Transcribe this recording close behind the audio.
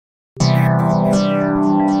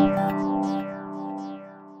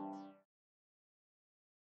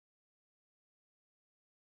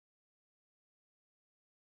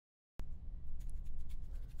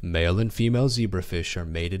Male and female zebrafish are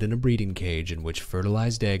mated in a breeding cage in which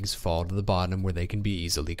fertilized eggs fall to the bottom where they can be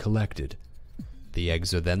easily collected. The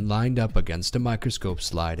eggs are then lined up against a microscope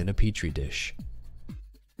slide in a petri dish.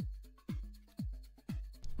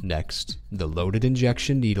 Next, the loaded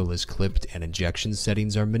injection needle is clipped and injection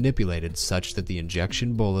settings are manipulated such that the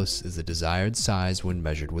injection bolus is the desired size when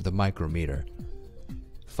measured with a micrometer.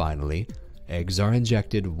 Finally, eggs are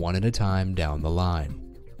injected one at a time down the line.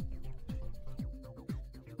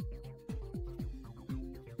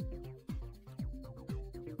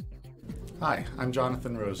 Hi, I'm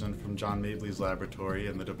Jonathan Rosen from John Mably's laboratory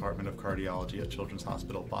in the Department of Cardiology at Children's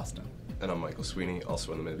Hospital Boston. And I'm Michael Sweeney,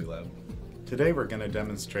 also in the Mably lab. Today we're going to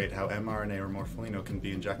demonstrate how mRNA or morpholino can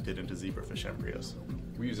be injected into zebrafish embryos.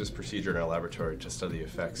 We use this procedure in our laboratory to study the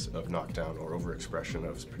effects of knockdown or overexpression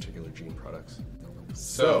of particular gene products.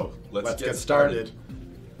 So, let's get started.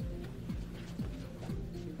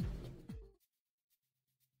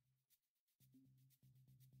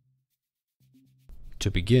 To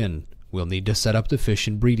begin, we'll need to set up the fish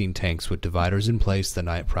in breeding tanks with dividers in place the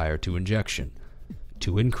night prior to injection.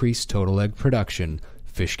 To increase total egg production,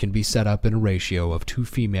 fish can be set up in a ratio of 2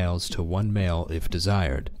 females to 1 male if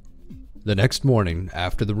desired. The next morning,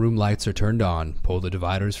 after the room lights are turned on, pull the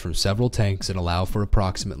dividers from several tanks and allow for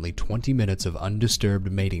approximately 20 minutes of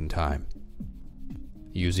undisturbed mating time.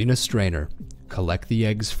 Using a strainer, collect the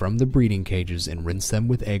eggs from the breeding cages and rinse them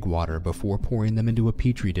with egg water before pouring them into a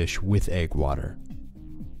petri dish with egg water.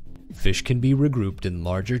 Fish can be regrouped in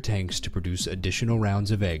larger tanks to produce additional rounds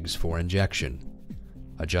of eggs for injection.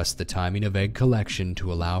 Adjust the timing of egg collection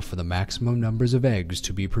to allow for the maximum numbers of eggs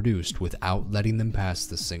to be produced without letting them pass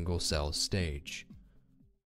the single cell stage.